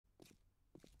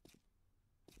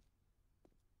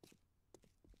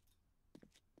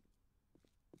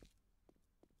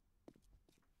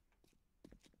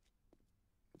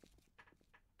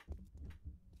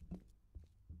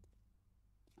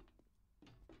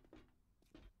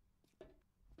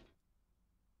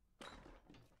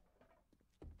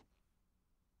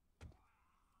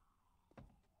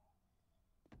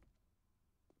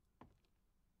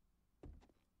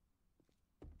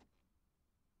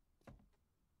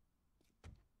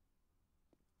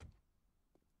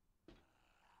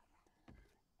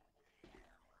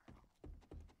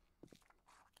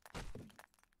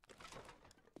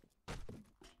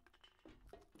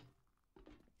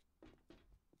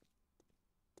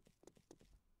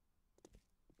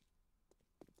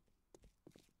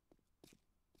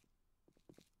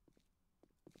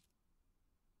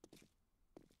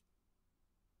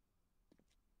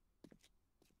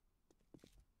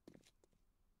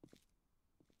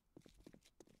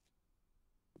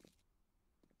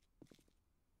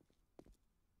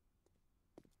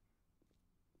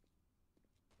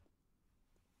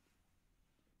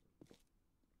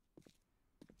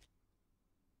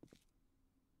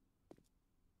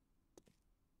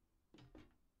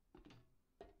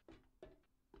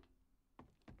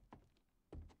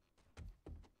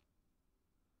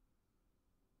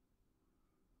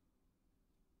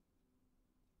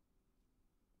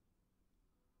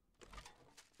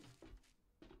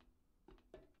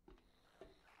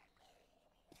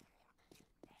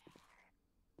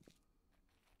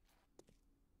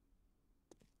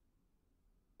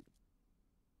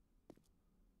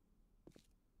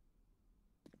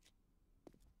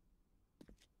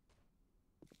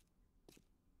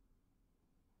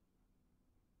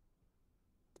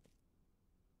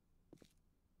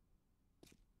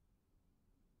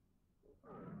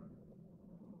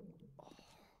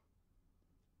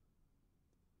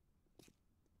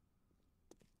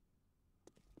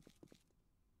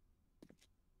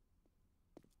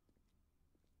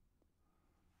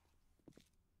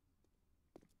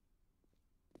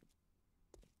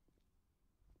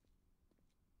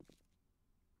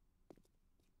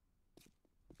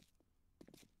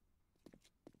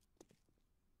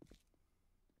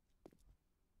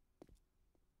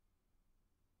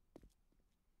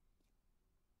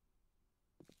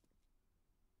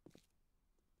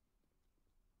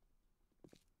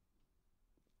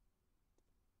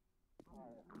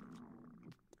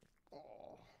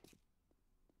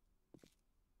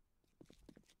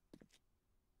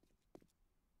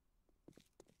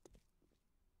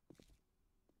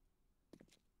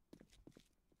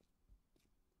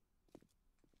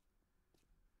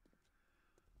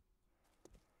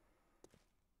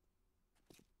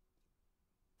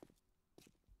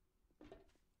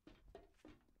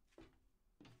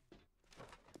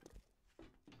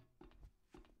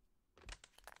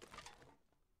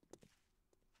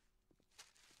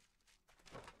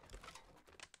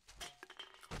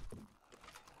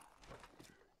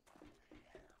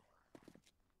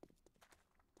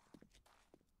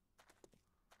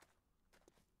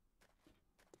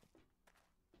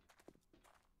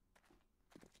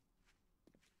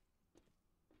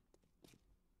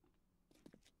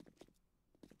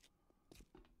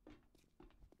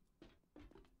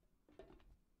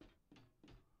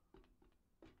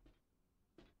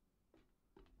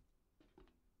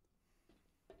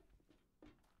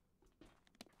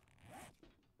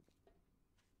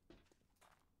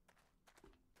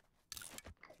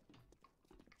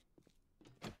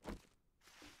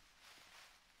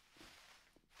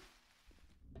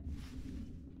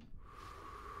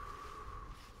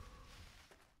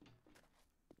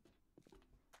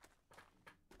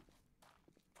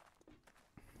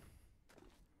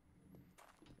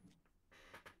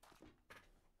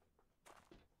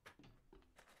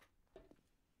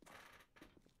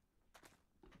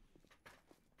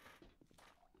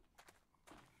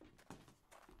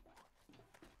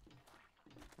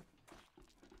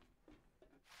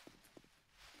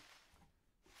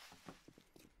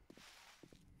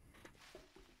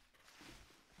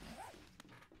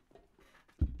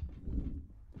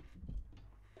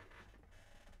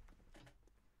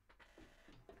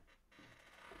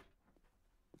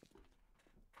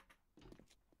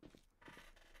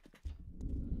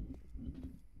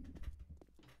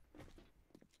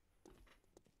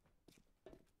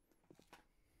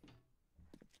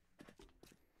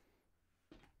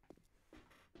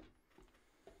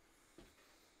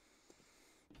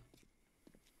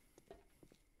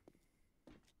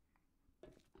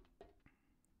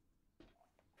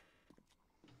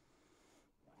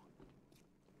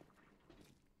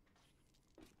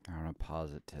I'm going to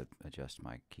pause it to adjust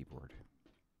my keyboard.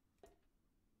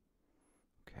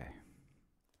 Okay.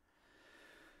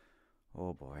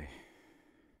 Oh boy.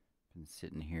 Been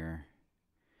sitting here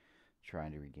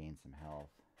trying to regain some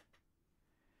health.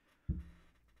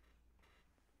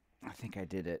 I think I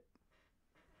did it.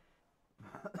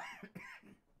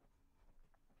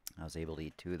 I was able to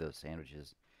eat 2 of those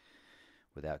sandwiches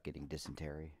without getting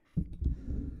dysentery.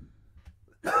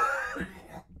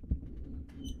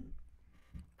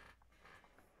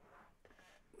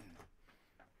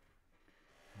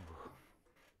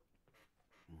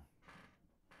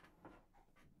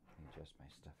 Adjust my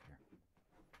stuff here.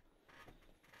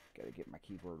 Gotta get my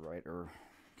keyboard right or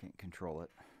can't control it.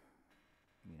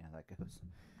 You know how that goes.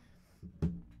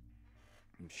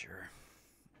 I'm sure.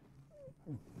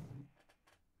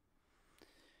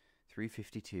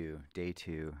 3:52, day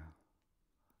 2,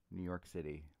 New York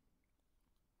City.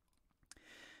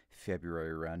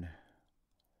 February run.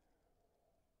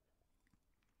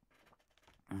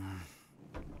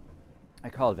 I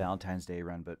call it Valentine's Day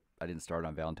run, but I didn't start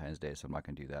on Valentine's Day, so I'm not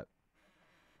going to do that.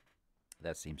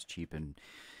 That seems cheap and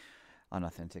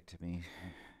unauthentic to me.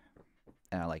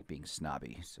 And I like being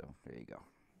snobby, so there you go.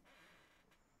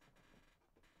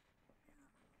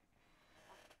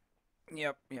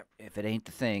 Yep. If it ain't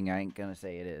the thing, I ain't going to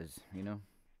say it is, you know?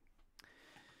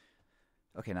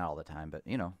 Okay, not all the time, but,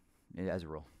 you know, as a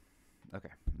rule. Okay,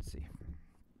 let's see.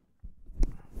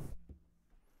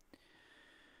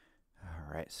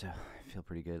 All right, so I feel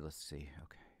pretty good. Let's see.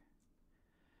 Okay.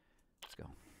 Let's go.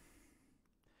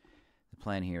 The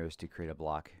plan here is to create a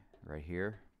block right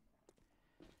here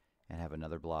and have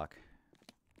another block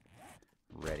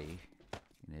ready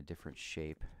in a different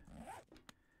shape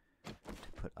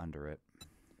to put under it.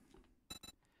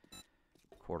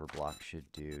 Quarter block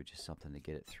should do just something to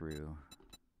get it through.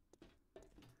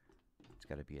 It's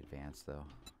got to be advanced, though.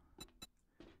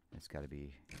 It's got to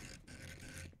be...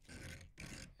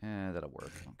 that'll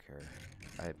work. I don't care.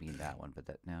 I mean that one, but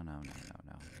that... No.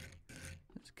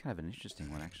 It's kind of an interesting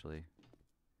one, actually.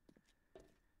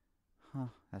 Huh.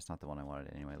 That's not the one I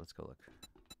wanted anyway. Let's go look.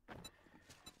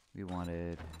 We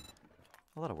wanted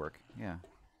a lot of work. Yeah.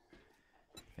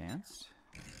 Advanced.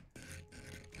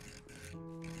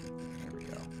 There we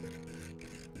go.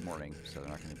 Morning, so they're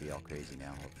not going to be all crazy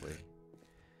now, hopefully.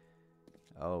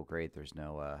 Oh, great. There's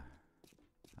no...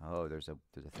 Oh, there's a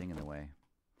thing in the way.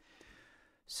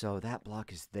 So that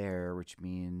block is there, which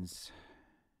means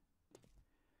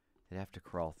they'd have to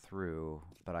crawl through,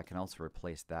 but I can also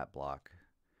replace that block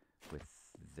with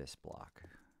this block.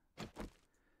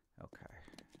 Okay.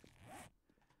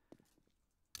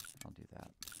 I'll do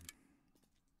that.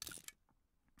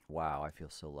 Wow, I feel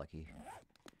so lucky.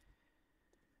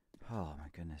 Oh my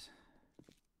goodness.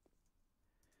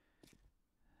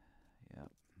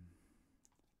 Yep.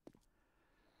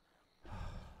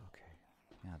 Okay.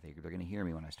 Now they're going to hear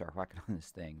me when I start walking on this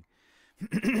thing.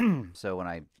 So when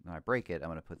I break it, I'm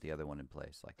going to put the other one in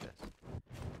place like this.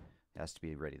 It has to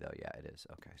be ready though. Yeah, it is.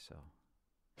 Okay, so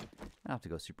I don't have to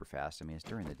go super fast. I mean, it's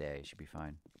during the day. It should be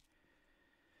fine.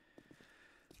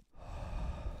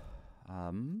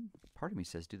 Part of me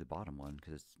says do the bottom one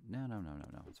because it's no.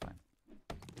 It's fine.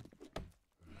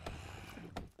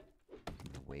 I'm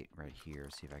gonna wait right here.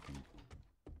 See if I can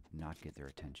not get their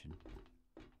attention.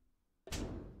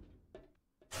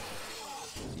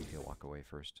 See if he'll walk away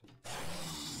first.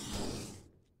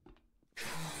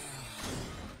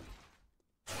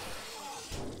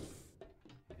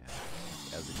 Yeah,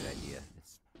 that was a good idea.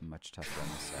 It's much tougher on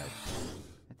this side.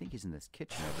 I think he's in this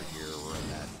kitchen over here or in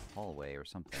that hallway or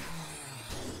something.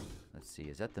 Let's see,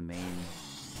 is that the main?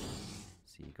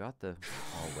 See, you got the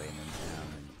hallway and then down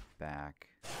and back.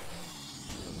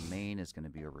 So the main is going to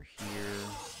be over here.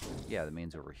 Yeah, the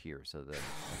main's over here. So that's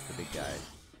the big guy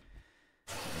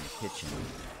in the kitchen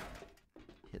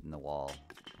hitting the wall.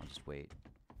 I'll just wait.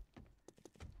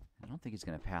 I don't think he's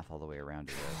going to path all the way around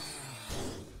to this.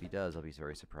 If he does, I'll be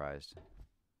very surprised.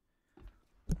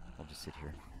 I'll just sit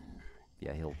here.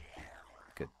 Yeah, he'll...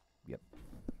 Good. Yep.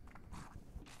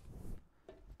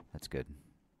 That's good.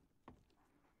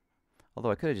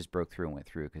 Although I could have just broke through and went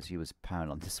through because he was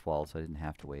pounding on this wall, so I didn't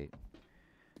have to wait.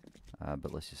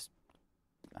 But let's just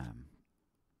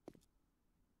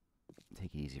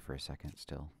take it easy for a second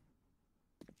still.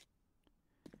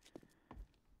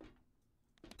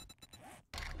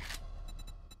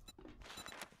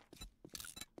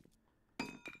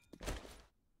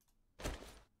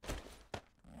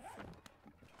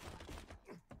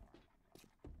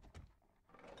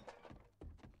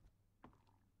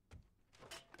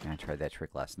 I tried that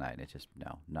trick last night and it just,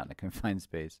 no, not in a confined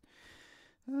space.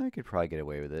 I could probably get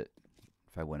away with it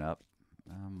if I went up.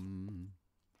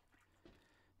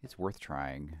 It's worth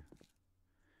trying.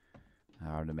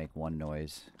 To make one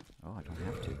noise. Oh, I don't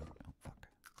have to. Oh, fuck.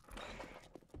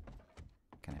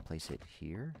 Can I place it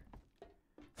here?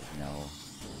 No.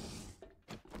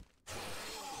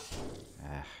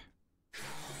 Ah.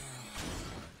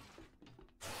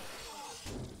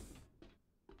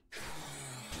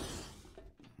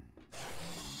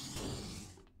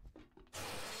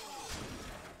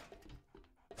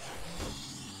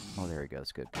 Oh, there he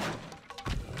goes. Good.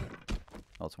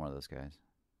 Oh, it's one of those guys.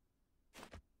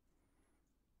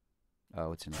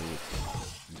 Oh, it's indeed.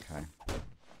 Okay.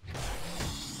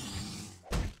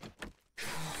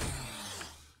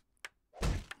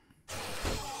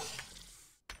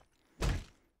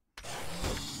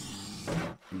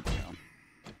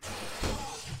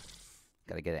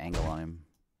 Gotta get an angle on him.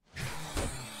 I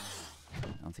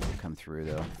don't think he'll come through,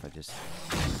 though, if I just...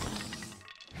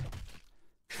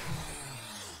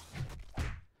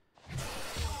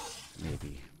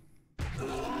 Maybe.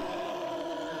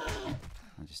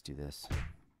 I'll just do this.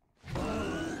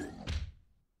 I'm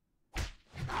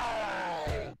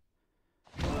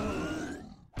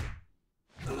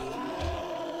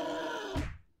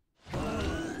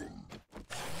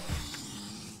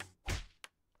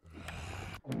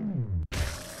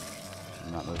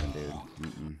not moving, dude.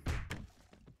 Mm-mm.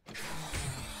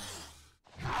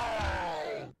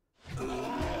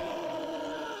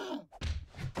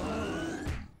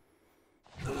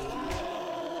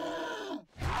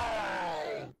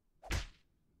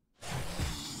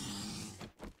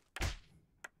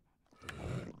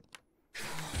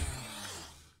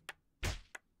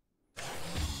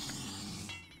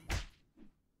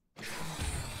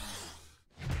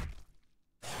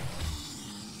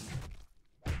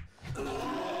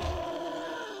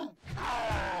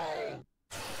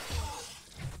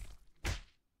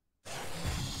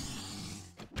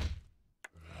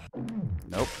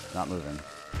 not moving.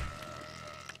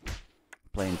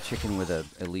 Playing chicken with a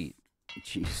elite.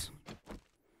 Jeez.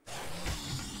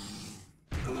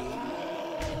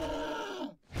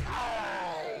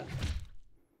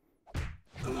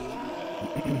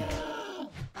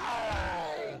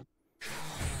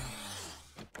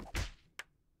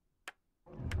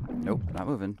 Nope, not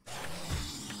moving.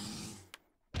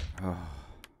 Oh.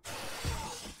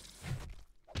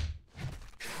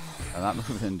 I'm not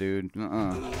moving, dude.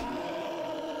 Not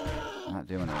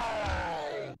doing it.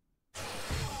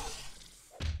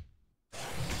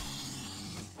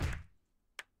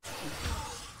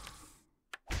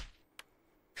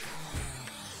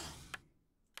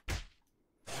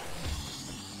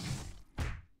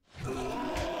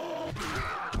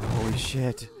 Holy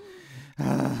shit.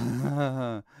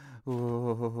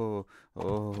 Oh, oh,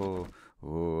 oh,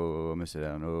 I'm gonna sit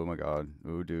down. Oh my god.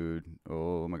 Oh, dude.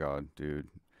 Oh my god, dude.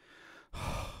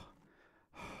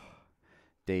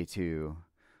 Day 2.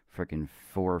 Freaking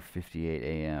 4:58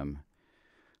 a.m.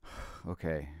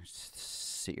 Okay.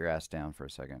 Just sit your ass down for a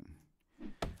second.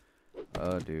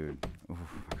 Oh, dude. Oh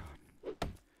my god.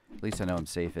 At least I know I'm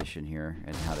safe-ish in here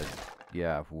and how to...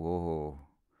 Yeah, whoa.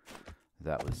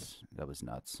 That was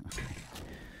nuts.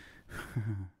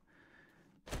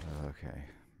 Okay.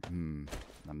 I'm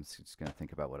just gonna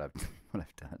think about what I've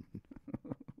done.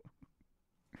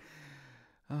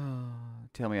 Oh,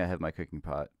 tell me I have my cooking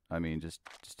pot. I mean, just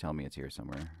tell me it's here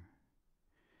somewhere.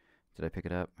 Did I pick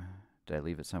it up? Did I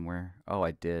leave it somewhere? Oh,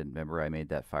 I did. Remember, I made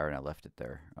that fire and I left it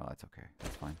there. Oh, that's okay.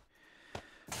 That's fine.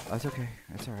 That's okay.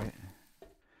 That's all right.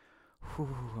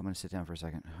 Whew, I'm gonna sit down for a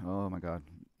second. Oh my god.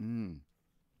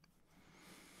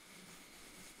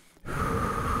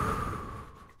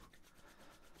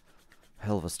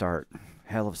 Hell of a start.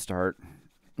 Hell of a start.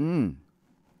 Hell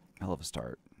of a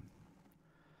start.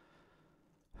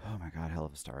 Oh my god, hell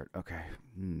of a start. Okay.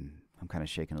 I'm kind of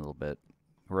shaking a little bit.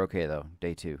 We're okay though.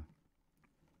 Day 2.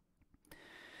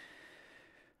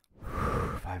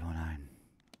 509.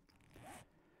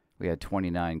 We had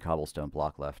 29 cobblestone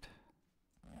block left.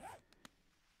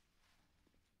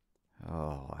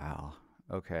 Oh, wow.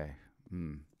 Okay.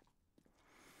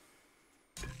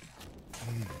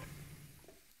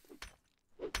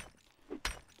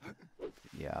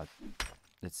 Yeah,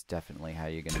 that's definitely how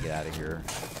you're gonna get out of here.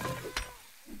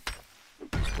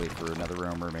 Just wait for another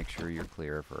roamer, make sure you're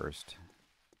clear first.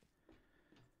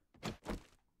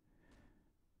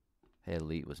 Hey,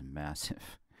 Elite was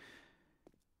massive.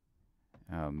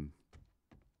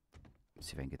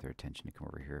 See if I can get their attention to come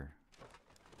over here.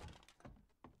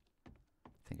 I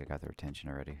think I got their attention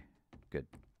already. Good.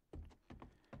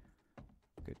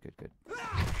 Good, good, good.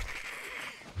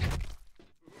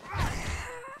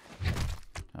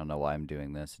 I don't know why I'm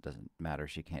doing this. It doesn't matter.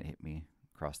 She can't hit me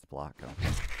across the block.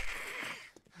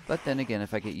 But then again,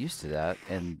 if I get used to that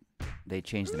and they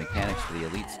change the mechanics for the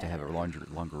elites to have a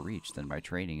longer reach, then my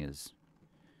training is...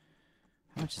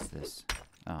 How much is this?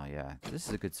 Oh, yeah. This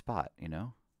is a good spot, you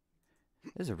know?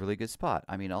 This is a really good spot.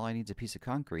 I mean, all I need is a piece of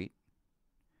concrete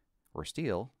or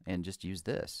steel and just use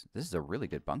this. This is a really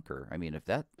good bunker. I mean,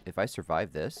 if I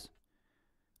survive this,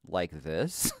 like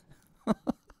this...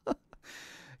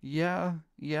 Yeah,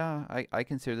 I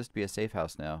consider this to be a safe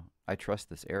house now. I trust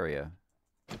this area.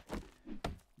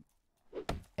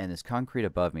 And this concrete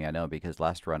above me, I know because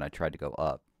last run I tried to go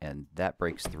up, and that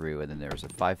breaks through, and then there's a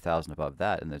 5,000 above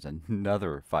that, and there's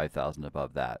another 5,000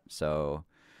 above that. So,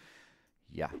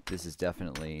 yeah, this is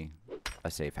definitely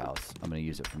a safe house. I'm going to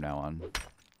use it from now on.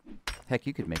 Heck,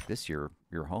 you could make this your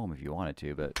home if you wanted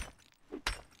to, but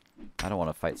I don't want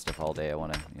to fight stuff all day. I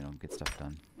want to, you know, get stuff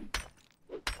done.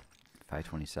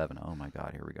 527. Oh my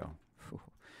god, here we go. Whew.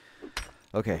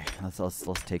 Okay,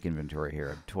 let's take inventory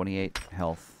here. 28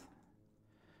 health.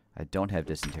 I don't have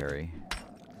dysentery.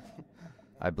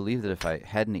 I believe that if I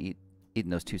hadn't eaten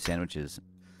those 2 sandwiches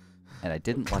and I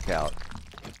didn't luck out,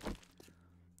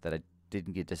 that I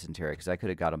didn't get dysentery because I could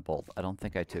have got them both. I don't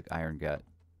think I took iron gut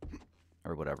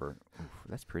or whatever. Oof,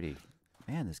 that's pretty.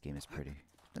 Man, this game is pretty.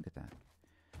 Look at that.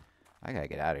 I gotta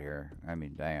get out of here. I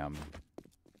mean, damn.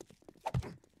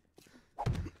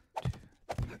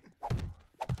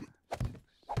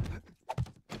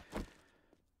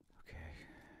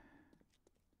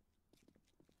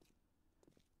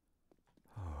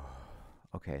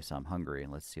 Okay, so I'm hungry,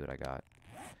 and let's see what I got.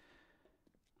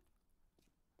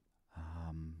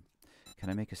 Can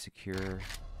I make a secure...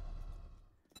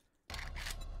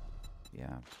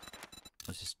 Yeah.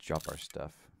 Let's just drop our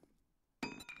stuff.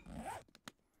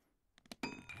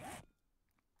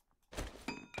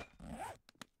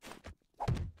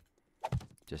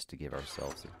 Just to give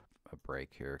ourselves a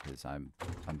break here, because I'm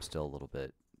still a little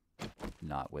bit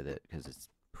not with it, because it's...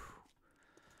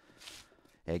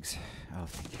 Eggs. Oh,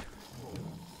 thank you.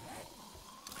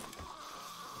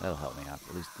 That'll help me out,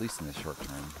 at least in the short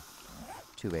term.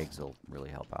 2 eggs will really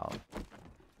help out.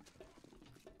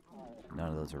 None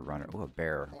of those are runner. Oh, a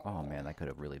bear. Oh man, that could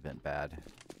have really been bad.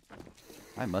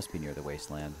 I must be near the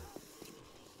wasteland.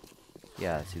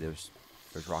 Yeah, see, there's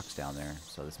rocks down there,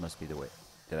 so this must be the way.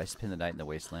 Did I spend the night in the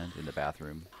wasteland, in the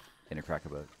bathroom, in a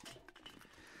crack-a-boat?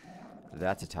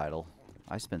 That's a title.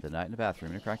 I spent the night in the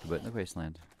bathroom in a crack-a-boat in the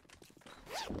wasteland.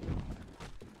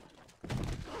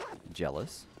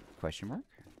 Jealous? Question mark?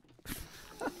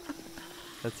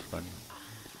 That's funny.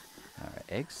 Alright,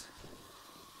 eggs?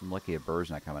 I'm lucky a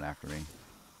bird's not coming after me.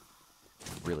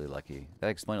 Really lucky. That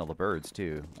explained all the birds,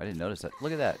 too. I didn't notice that.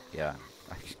 Look at that. Yeah.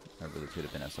 I really could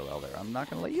have been SOL there. I'm not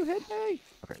going to let you hit me.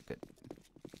 Okay, good.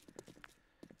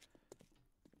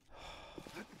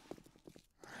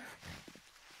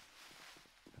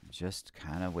 I'm just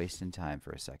kind of wasting time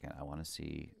for a second. I want to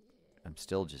see. I'm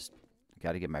still just.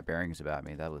 Got to get my bearings about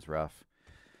me. That was rough.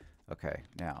 Okay,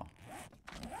 now.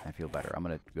 I feel better. I'm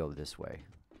going to go this way.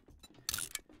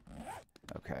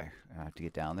 Okay. I have to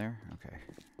get down there? Okay.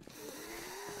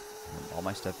 All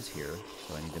my stuff is here,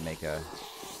 so I need to make a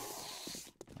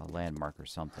landmark or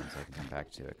something so I can come back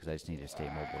to it, because I just need to stay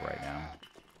mobile right now.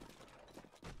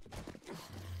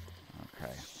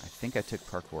 Okay. I think I took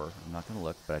parkour. I'm not going to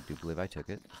look, but I do believe I took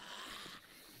it.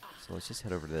 So let's just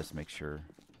head over to this and make sure.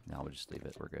 No, we'll just leave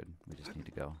it. We're good. We just need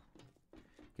to go.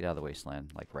 Get out of the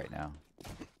wasteland, like right now.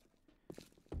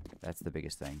 That's the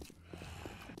biggest thing.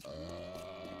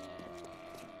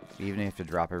 Even if you have to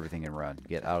drop everything and run.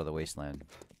 Get out of the wasteland.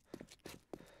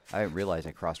 I didn't realize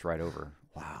I crossed right over.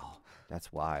 Wow.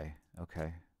 That's why.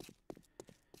 Okay.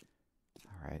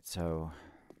 Alright, so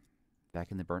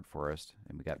back in the burnt forest,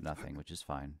 and we got nothing, which is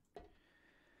fine.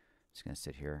 Just gonna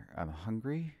sit here. I'm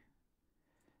hungry,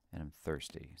 and I'm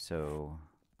thirsty, so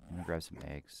I'm gonna grab some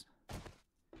eggs.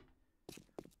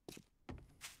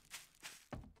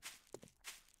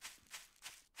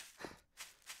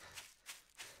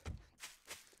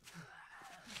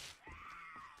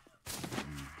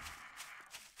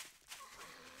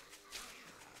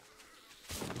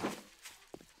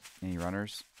 Any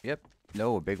runners? Yep.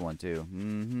 No, a big one too.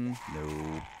 Mm-hmm.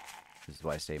 No. This is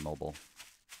why I stay mobile.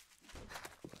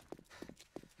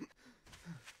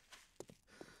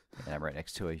 And I'm right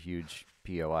next to a huge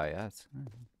POIS.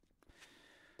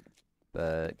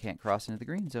 But can't cross into the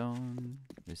green zone.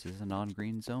 This is a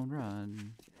non-green zone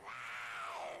run.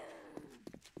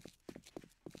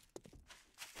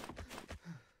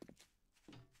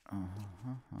 I'm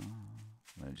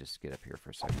gonna just get up here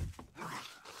for a second.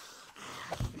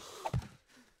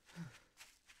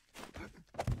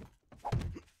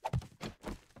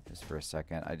 Just for a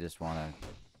second, I just want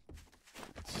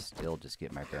to still just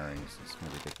get my bearings. It's kind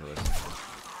of ridiculous.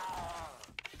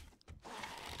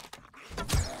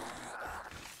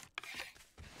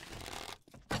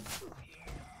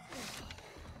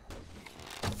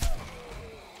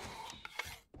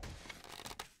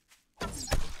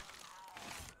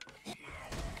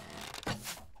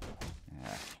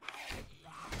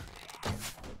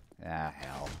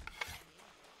 Hell.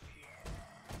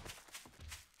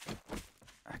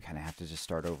 I kind of have to just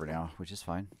start over now, which is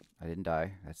fine. I didn't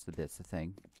die. That's the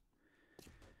thing.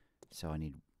 So I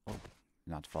need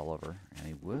not to fall over. I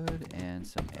need wood and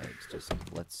some eggs.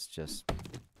 Let's just.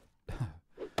 Are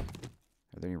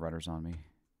there any runners on me?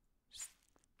 Just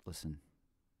listen.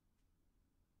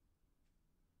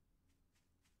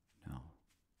 No.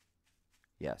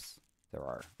 Yes, there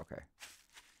are. Okay.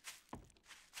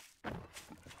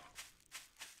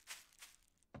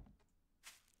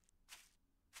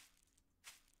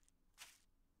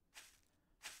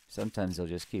 Sometimes they'll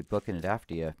just keep booking it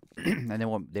after you, and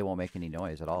they won't make any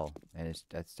noise at all. And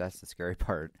that's the scary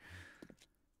part.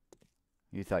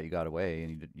 You thought you got away,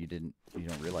 and you don't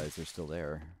realize they're still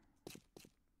there.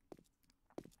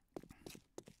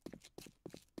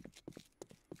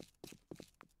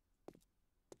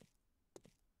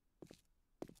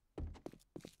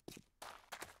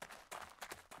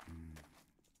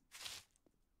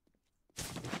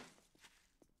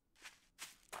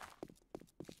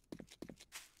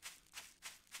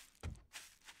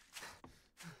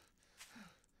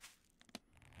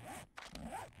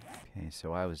 Okay,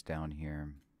 so I was down here,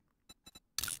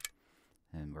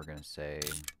 and we're gonna say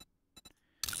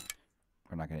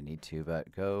we're not gonna need to,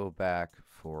 but go back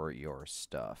for your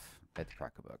stuff at the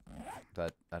Crack-a-Book.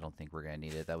 But I don't think we're gonna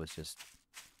need it. That was just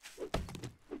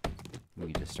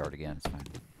we can just start again. It's fine.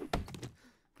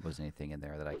 There wasn't anything in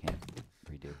there that I can't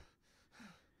redo.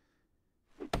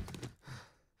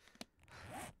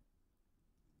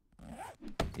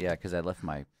 Yeah, because I left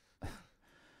my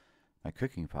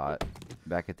cooking pot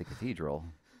back at the cathedral.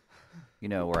 You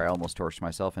know, where I almost torched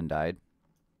myself and died?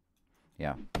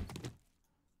 Yeah.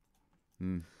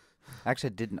 Actually,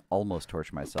 I didn't almost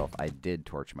torch myself. I did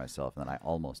torch myself, and then I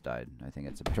almost died. I think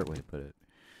it's a better way to put it.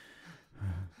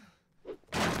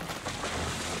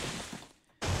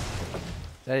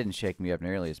 That didn't shake me up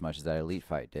nearly as much as that elite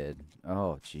fight did.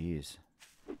 Oh, jeez.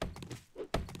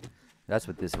 That's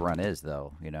what this run is,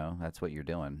 though. You know, that's what you're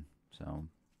doing. So,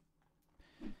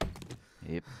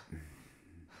 yep.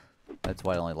 That's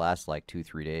why it only lasts like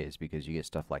 2-3 days, because you get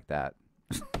stuff like that.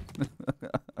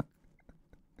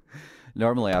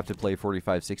 Normally I have to play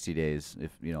 45-60 days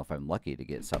if if I'm lucky to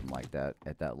get something like that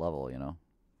at that level,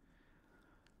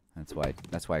 That's why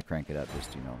I crank it up,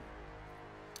 just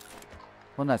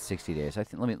well, not 60 days. I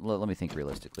think let me think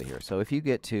realistically here. So if you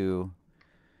get to,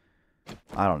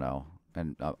 I don't know,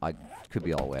 and I could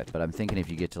be all wet, but I'm thinking if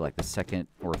you get to like the second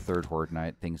or third horde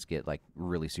night, things get like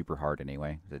really super hard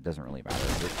anyway. It doesn't really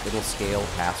matter. It'll scale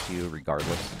past you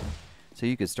regardless. So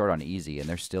you could start on easy and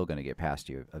they're still going to get past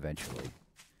you eventually.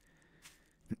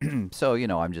 So,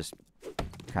 I'm just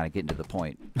kind of getting to the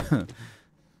point.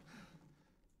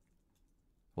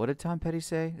 What did Tom Petty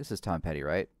say? This is Tom Petty,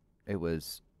 right? It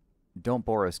was, don't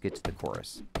bore us, get to the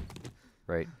chorus.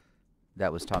 Right?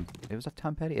 That was Tom. It was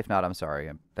Tom Petty? If not, I'm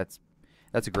sorry. That's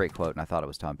a great quote, and I thought it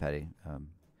was Tom Petty.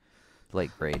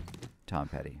 Late, great Tom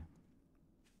Petty.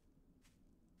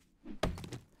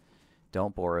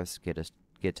 Don't bore us,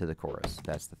 get to the chorus.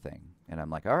 That's the thing. And I'm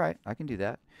like, all right, I can do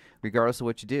that. Regardless of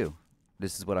what you do.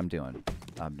 This is what I'm doing.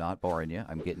 I'm not boring you.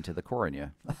 I'm getting to the core in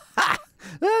you.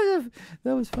 That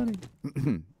was funny.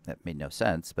 That made no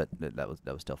sense, but that was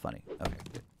still funny. Okay,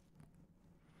 good.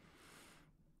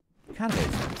 Kind of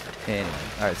made sense. Anyway,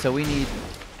 all right. So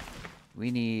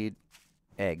we need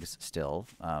eggs still.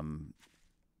 Okay.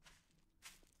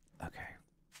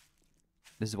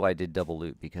 This is why I did double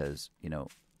loot, because you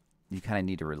kind of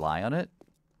need to rely on it.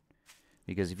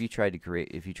 Because if you try to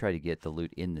get the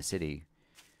loot in the city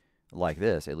like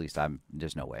this, at least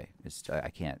there's no way. I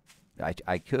can't.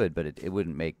 I could, but it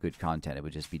wouldn't make good content. It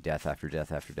would just be death after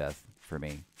death after death for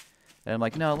me. And I'm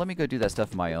like, no, let me go do that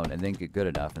stuff on my own and then get good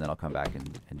enough, and then I'll come back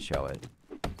and show it.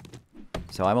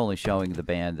 So I'm only showing the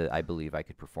band that I believe I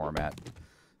could perform at.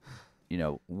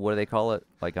 What do they call it?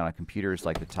 Like on a computer, it's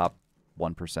like the top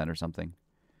 1% or something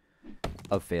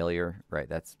of failure. Right,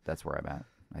 that's where I'm at,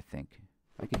 I think.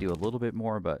 I could do a little bit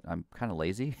more, but I'm kind of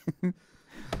lazy.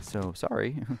 So,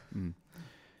 sorry.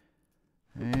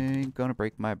 Ain't gonna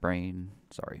break my brain.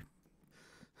 Sorry.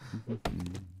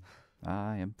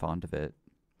 I am fond of it.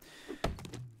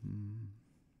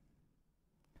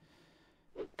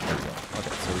 There we go. Okay,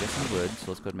 so we got some wood,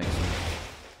 so let's go ahead and make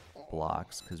some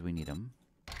blocks, because we need them.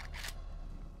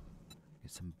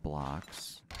 Get some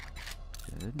blocks.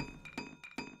 Good.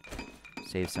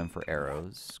 Save some for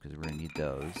arrows, because we're gonna need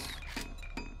those.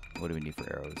 What do we need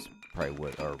for arrows? Probably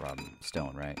wood or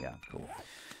stone, right? Yeah, cool.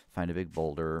 Find a big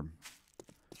boulder.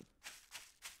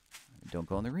 Don't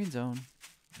go in the green zone.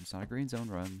 It's not a green zone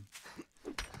run.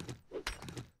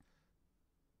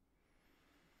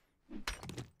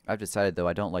 I've decided, though,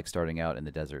 I don't like starting out in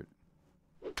the desert.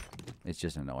 It's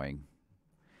just annoying.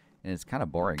 And it's kind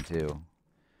of boring, too.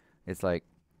 It's like,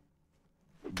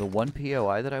 the one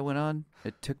POI that I went on,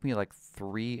 it took me like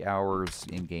 3 hours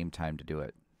in game time to do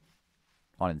it.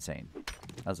 On Insane.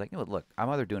 I was like, look, I'm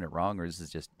either doing it wrong or this is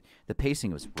just, the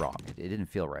pacing was wrong. It didn't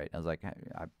feel right. I was like,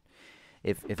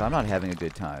 if I'm not having a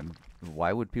good time,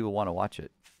 why would people want to watch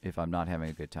it if I'm not having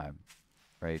a good time,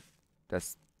 right?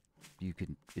 It's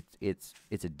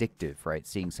addictive, right?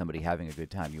 Seeing somebody having a good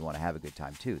time, you want to have a good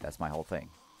time too. That's my whole thing.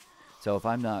 So if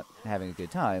I'm not having a good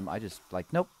time, I just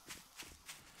like, nope.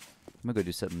 I'm gonna go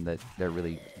do something that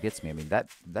really gets me. I mean, that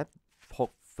whole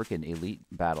freaking elite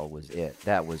battle was it.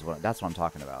 That's what I'm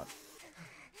talking about.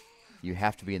 You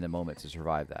have to be in the moment to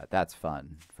survive that. That's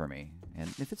fun for me. And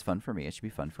if it's fun for me, it should be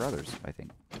fun for others, I think.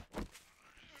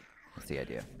 That's the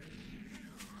idea.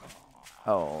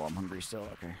 Oh, I'm hungry still.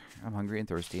 Okay. I'm hungry and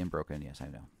thirsty and broken. Yes, I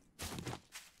know.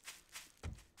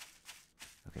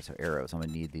 Okay, so arrows. I'm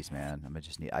going to need these, man. I'm going to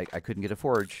just need... I couldn't get a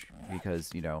forge because,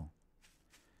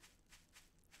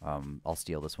 I'll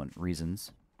steal this one.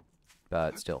 Reasons.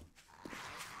 But still.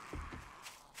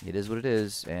 It is what it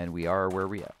is, and we are where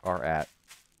we are at.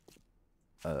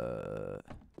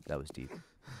 That was deep.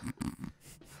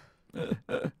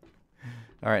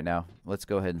 All right, now let's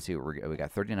go ahead and see what we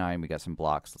got. 39. We got some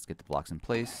blocks. Let's get the blocks in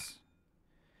place.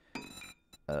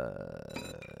 Where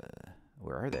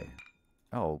are they?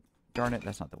 Oh, darn it!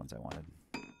 That's not the ones I wanted.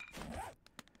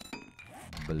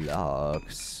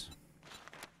 Blocks.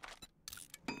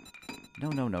 No.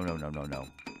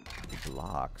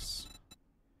 Blocks.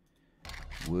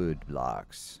 Wood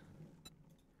blocks.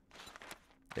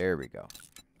 There we go.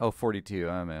 Oh, 42.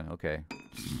 Oh, man. Okay.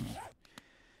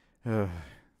 I mean,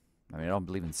 I don't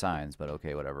believe in signs, but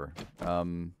okay, whatever.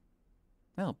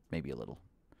 Well, maybe a little.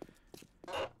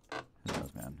 Who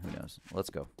knows, man? Who knows? Let's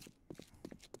go.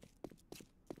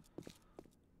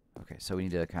 Okay, so we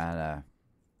need to kind of...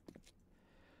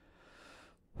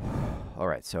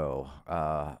 Alright, so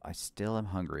I still am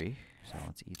hungry, so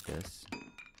let's eat this.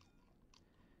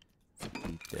 Let's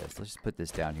eat this. Let's just put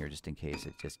this down here just in case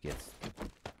it just gets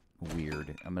weird.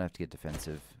 I'm going to have to get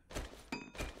defensive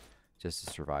just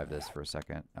to survive this for a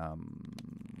second.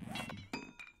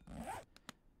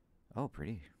 Oh,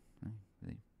 pretty.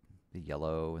 The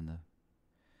yellow and the...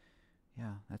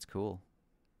 Yeah, that's cool.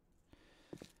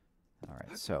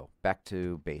 Alright, so back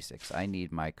to basics. I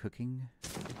need my cooking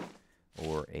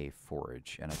or a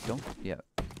forage. And I don't... Yeah,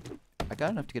 I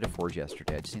got enough to get a forage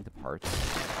yesterday. I just need the parts.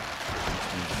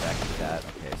 Back to that.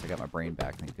 Okay, so I got my brain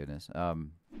back, thank goodness.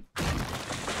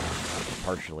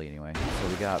 Partially, anyway. So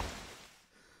we got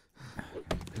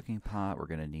cooking pot. We're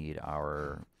going to need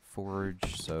our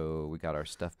forage. So we got our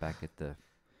stuff back at the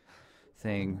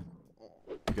thing.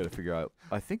 We got to figure out...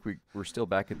 I think we're still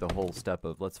back at the whole step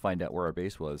of let's find out where our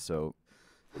base was. So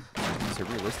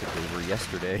realistically,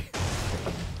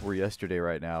 we're yesterday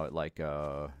right now at like,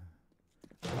 I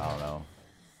don't know,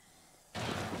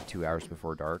 2 hours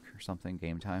before dark or something,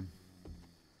 game time.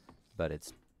 But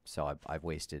it's... So I've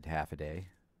wasted half a day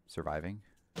surviving.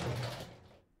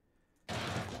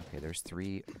 Okay, there's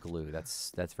 3 glue.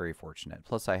 That's very fortunate.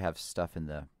 Plus I have stuff in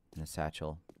the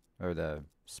satchel, or the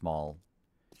small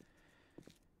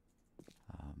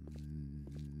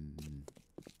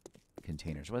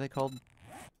containers. What are they called?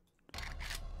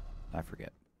 I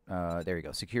forget. There you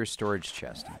go. Secure storage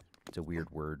chest. It's a weird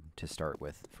word to start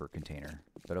with for container,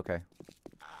 but okay.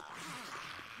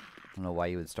 I don't know why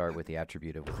you would start with the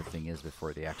attribute of what the thing is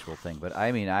before the actual thing. But,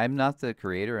 I mean, I'm not the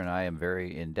creator, and I am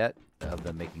very in debt of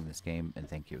them making this game, and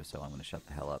thank you, so I'm going to shut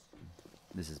the hell up.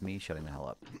 This is me shutting the hell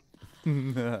up.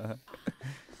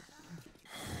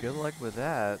 Good luck with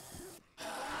that.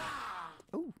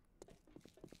 Ooh.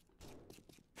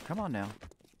 Come on now.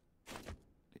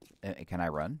 Can I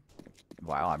run?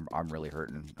 Wow, I'm really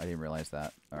hurting. I didn't realize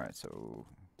that. Alright, so...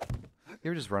 You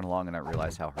ever just run along and not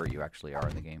realize how hurt you actually are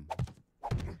in the game?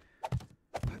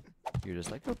 You're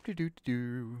just like,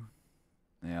 oh-do-do-do-do.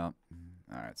 Yeah.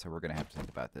 Alright, so we're going to have to think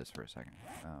about this for a second.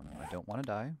 I don't want to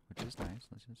die, which is nice.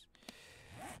 Let's just...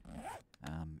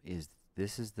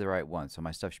 This is the right one, so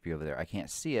my stuff should be over there. I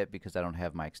can't see it because I don't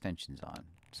have my extensions on.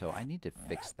 So I need to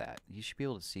fix that. You should be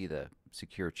able to see the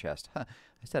secure chest. Huh,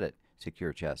 I said it.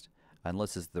 Secure chest.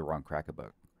 Unless it's the wrong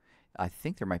crack-a-book. I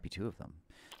think there might be 2 of them.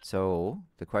 So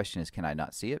the question is, can I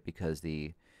not see it because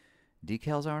the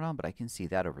decals aren't on? But I can see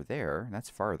that over there. That's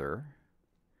farther.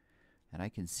 And I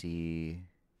can see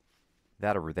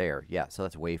that over there. Yeah, so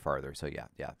that's way farther. So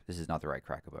yeah. This is not the right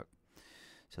crack-a-book.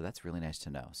 So that's really nice to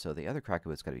know. So the other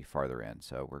crack-a-book's got to be farther in.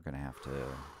 So we're going to have to...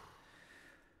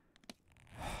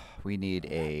 We need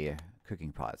a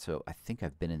cooking pot. So I think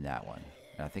I've been in that one.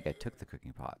 And I think I took the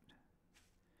cooking pot.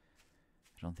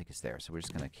 I don't think it's there, so we're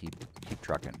just gonna keep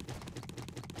trucking.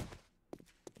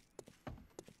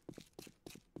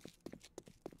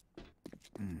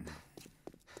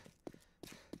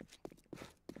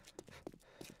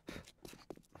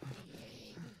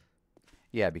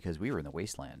 Yeah, because we were in the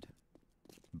wasteland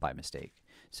by mistake.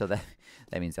 So that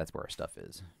means that's where our stuff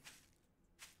is.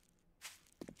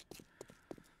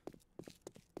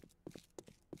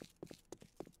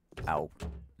 Ow.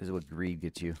 This is what greed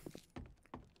gets you.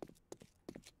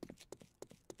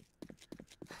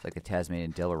 It's like a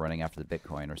Tasmanian devil running after the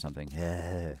Bitcoin or something.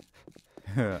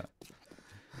 That'd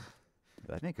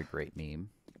make a great meme.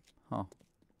 Huh.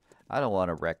 I don't want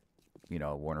to wreck, you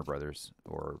know, Warner Brothers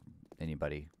or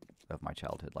anybody of my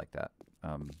childhood like that.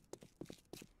 I'm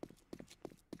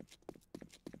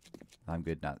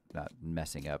good not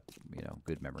messing up, you know,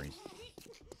 good memories.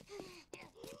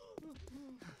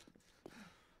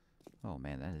 Oh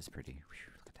man, that is pretty.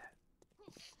 Whew, look at that.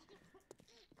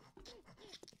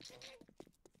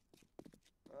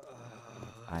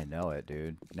 I know it,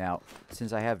 dude. Now,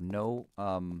 since I have no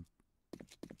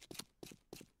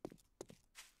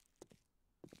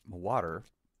water,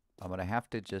 I'm gonna have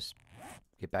to just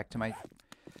get back to my...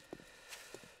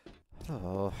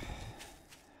 Oh,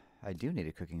 I do need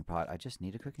a cooking pot. I just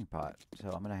need a cooking pot. So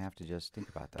I'm gonna have to just think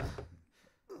about that.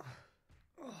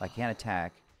 I can't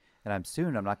attack, and I'm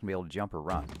not gonna be able to jump or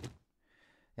run.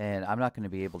 And I'm not gonna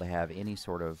be able to have any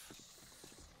sort of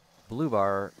blue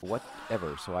bar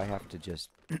whatever, so I have to just...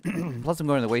 Plus I'm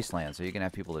going to the wasteland, so you're gonna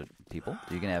have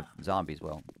you're gonna have zombies.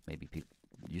 Well, maybe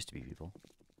used to be people.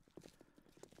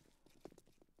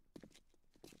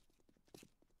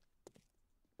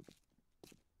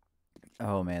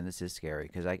 Oh man, this is scary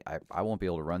because I won't be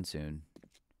able to run soon.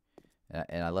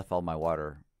 And I left all my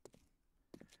water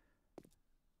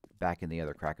back in the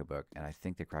other Cracker book, and I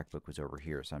think the Cracker book was over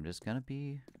here, so I'm just gonna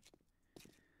be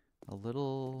a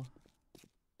little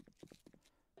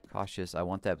cautious. I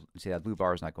want that. See, that blue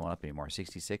bar is not going up anymore.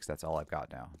 66. That's all I've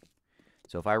got now.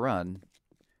 So if I run,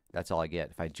 that's all I get.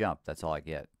 If I jump, that's all I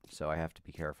get. So I have to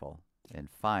be careful and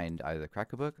find either the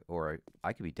Cracker book or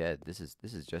I could be dead. This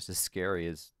is just as scary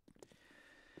as.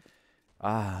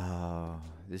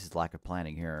 This is lack of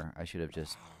planning here. I should have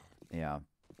just, yeah,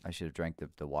 I should have drank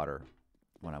the water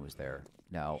when I was there.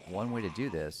 Now, one way to do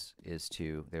this is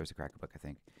to, there's a Cracker book, I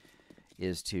think,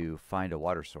 is to find a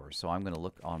water source. So I'm going to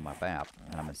look on my map,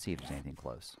 and I'm going to see if there's anything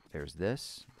close. There's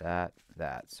this, that.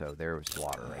 So there was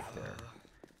water right there.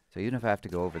 So even if I have to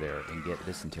go over there and get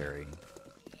dysentery,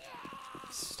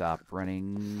 stop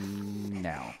running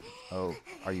now. Oh,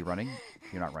 are you running?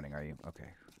 You're not running, are you? Okay.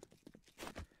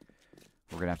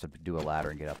 We're going to have to do a ladder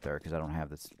and get up there because I don't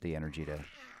have the energy to...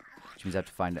 Which means I have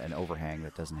to find an overhang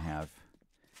that doesn't have...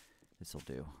 This'll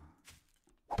do.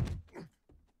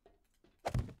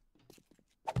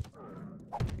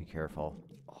 Be careful.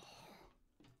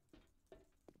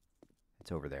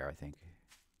 It's over there, I think.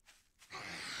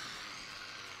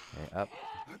 Okay, up.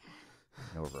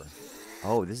 And over.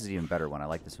 Oh, this is an even better one. I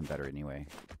like this one better anyway.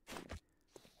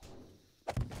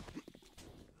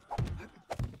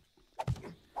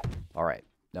 Alright.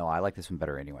 No, I like this one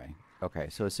better anyway. Okay,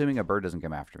 so assuming a bird doesn't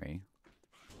come after me.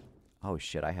 Oh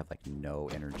shit, I have like no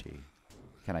energy.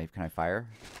 Can I fire?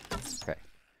 Okay.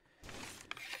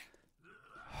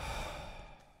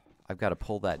 I've got to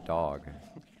pull that dog.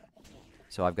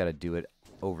 So I've got to do it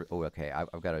over. Oh, okay.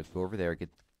 I've got to go over there.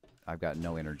 I've got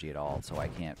no energy at all, so I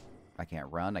can't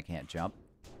run. I can't jump.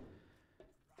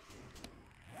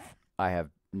 I have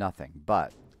nothing.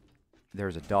 But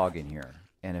there's a dog in here,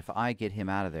 and if I get him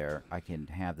out of there, I can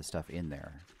have the stuff in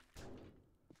there.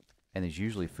 And there's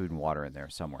usually food and water in there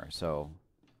somewhere. So,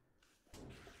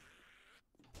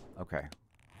 okay.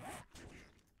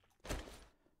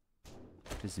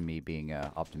 This is me being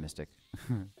optimistic.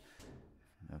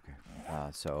 Okay.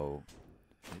 So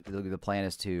the plan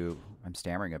is to... I'm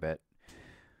stammering a bit.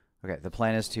 Okay, the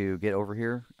plan is to get over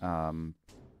here.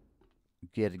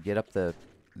 Get up the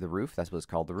roof. That's what it's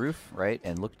called, the roof, right?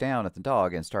 And look down at the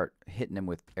dog and start hitting him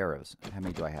with arrows. How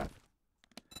many do I have?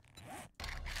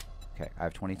 Okay, I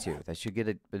have 22. That should get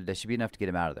it. That should be enough to get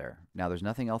him out of there. Now, there's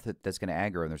nothing else that's going to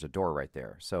aggro, and there's a door right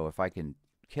there. So if I can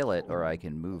kill it or I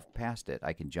can move past it,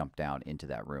 I can jump down into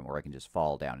that room, or I can just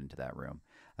fall down into that room.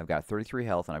 I've got 33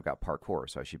 health, and I've got parkour,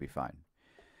 so I should be fine.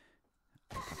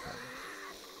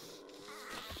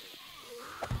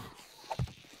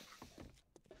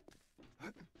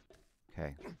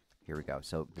 Okay, here we go.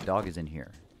 So the dog is in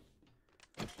here.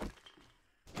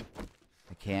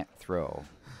 I can't throw,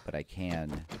 but I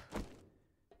can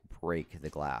break the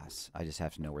glass. I just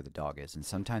have to know where the dog is. And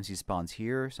sometimes he spawns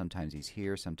here, sometimes he's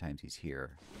here, sometimes he's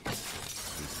here.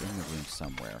 He's in the room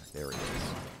somewhere. There he is.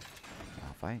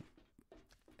 Now if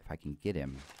I can get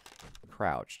him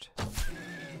crouched.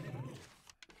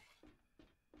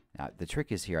 Now the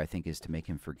trick is here, I think, is to make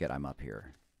him forget I'm up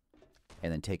here.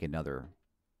 And then take another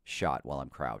shot while I'm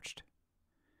crouched.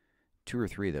 2 or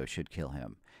 3 of those should kill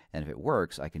him. And if it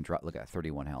works, I can drop... Look at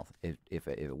 31 health. If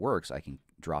it works, I can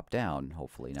drop down,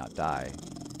 hopefully not die.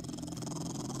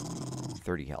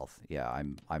 30 health. Yeah,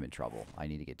 I'm in trouble. I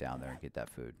need to get down there and get that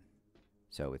food.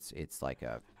 So it's like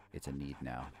it's a need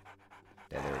now.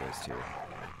 Yeah, there it is too.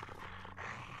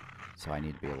 So I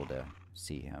need to be able to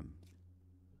see him.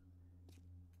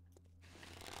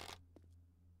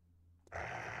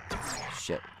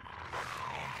 Shit.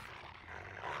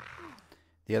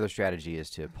 The other strategy is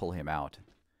to pull him out,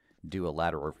 do a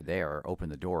ladder over there, open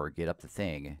the door, get up the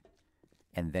thing,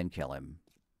 and then kill him.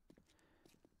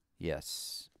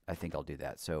 Yes, I think I'll do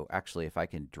that. So actually, if I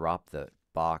can drop the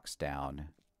box down,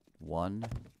 1,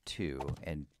 2,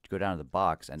 and go down to the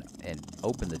box and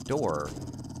open the door.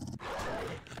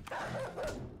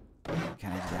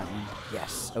 Can I do that one?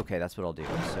 Yes. Okay, that's what I'll do.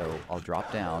 So I'll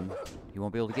drop down. He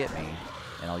won't be able to get me,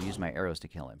 and I'll use my arrows to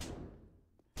kill him.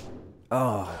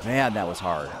 Oh, man, that was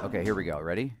hard. Okay, here we go.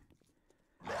 Ready?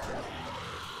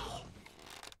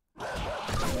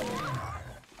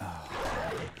 Oh,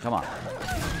 come on.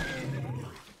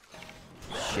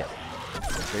 Shit.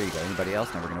 There you go. Anybody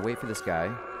else? Now we're going to wait for this guy.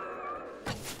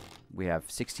 We have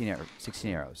 16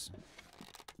 arrows.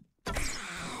 So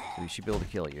we should be able to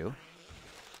kill you.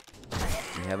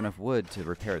 We have enough wood to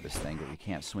repair this thing, but we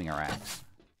can't swing our axe.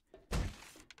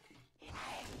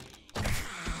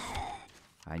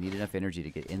 I need enough energy to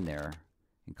get in there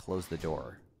and close the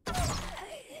door.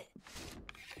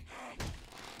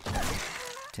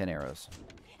 10 arrows.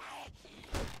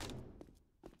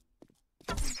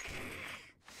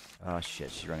 Oh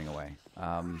shit, she's running away.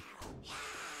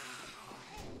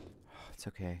 It's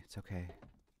okay, it's okay.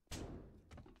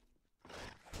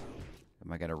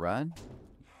 Am I gonna run?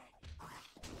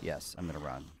 Yes, I'm gonna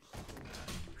run.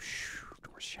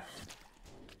 Door's shut.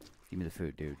 Give me the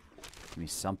food, dude. Give me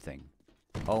something.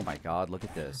 Oh my god, look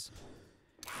at this.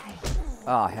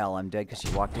 Oh hell, I'm dead because she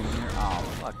walked in here.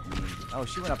 Oh, fuck me. Oh,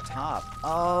 she went up top.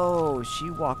 Oh,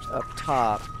 she walked up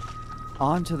top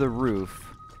onto the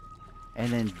roof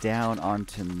and then down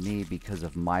onto me because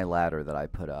of my ladder that I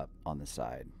put up on the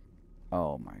side.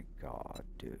 Oh my god,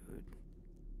 dude.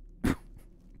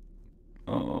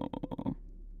 Oh.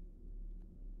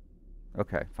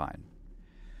 Okay, fine.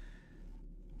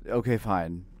 Okay,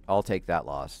 fine. I'll take that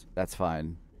loss. That's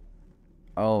fine.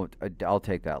 Oh, I'll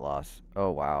take that loss.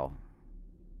 Oh, wow.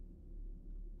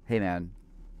 Hey, man.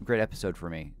 Great episode for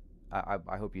me.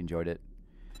 I hope you enjoyed it.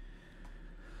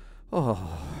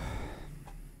 Oh.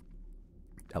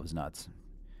 That was nuts.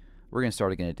 We're going to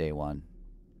start again at day 1.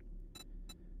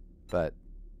 But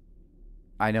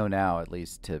I know now, at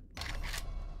least, to...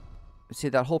 See,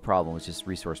 that whole problem was just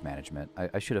resource management.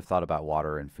 I should have thought about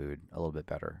water and food a little bit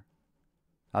better.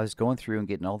 I was going through and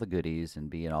getting all the goodies and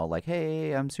being all like,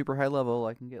 hey, I'm super high level.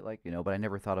 I can get like, you know, but I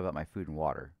never thought about my food and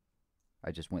water.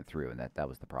 I just went through and that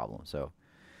was the problem. So,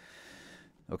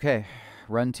 okay.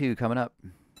 Run 2 coming up.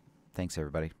 Thanks,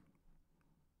 everybody.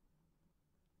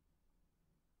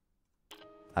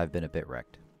 I've been a bit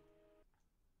wrecked.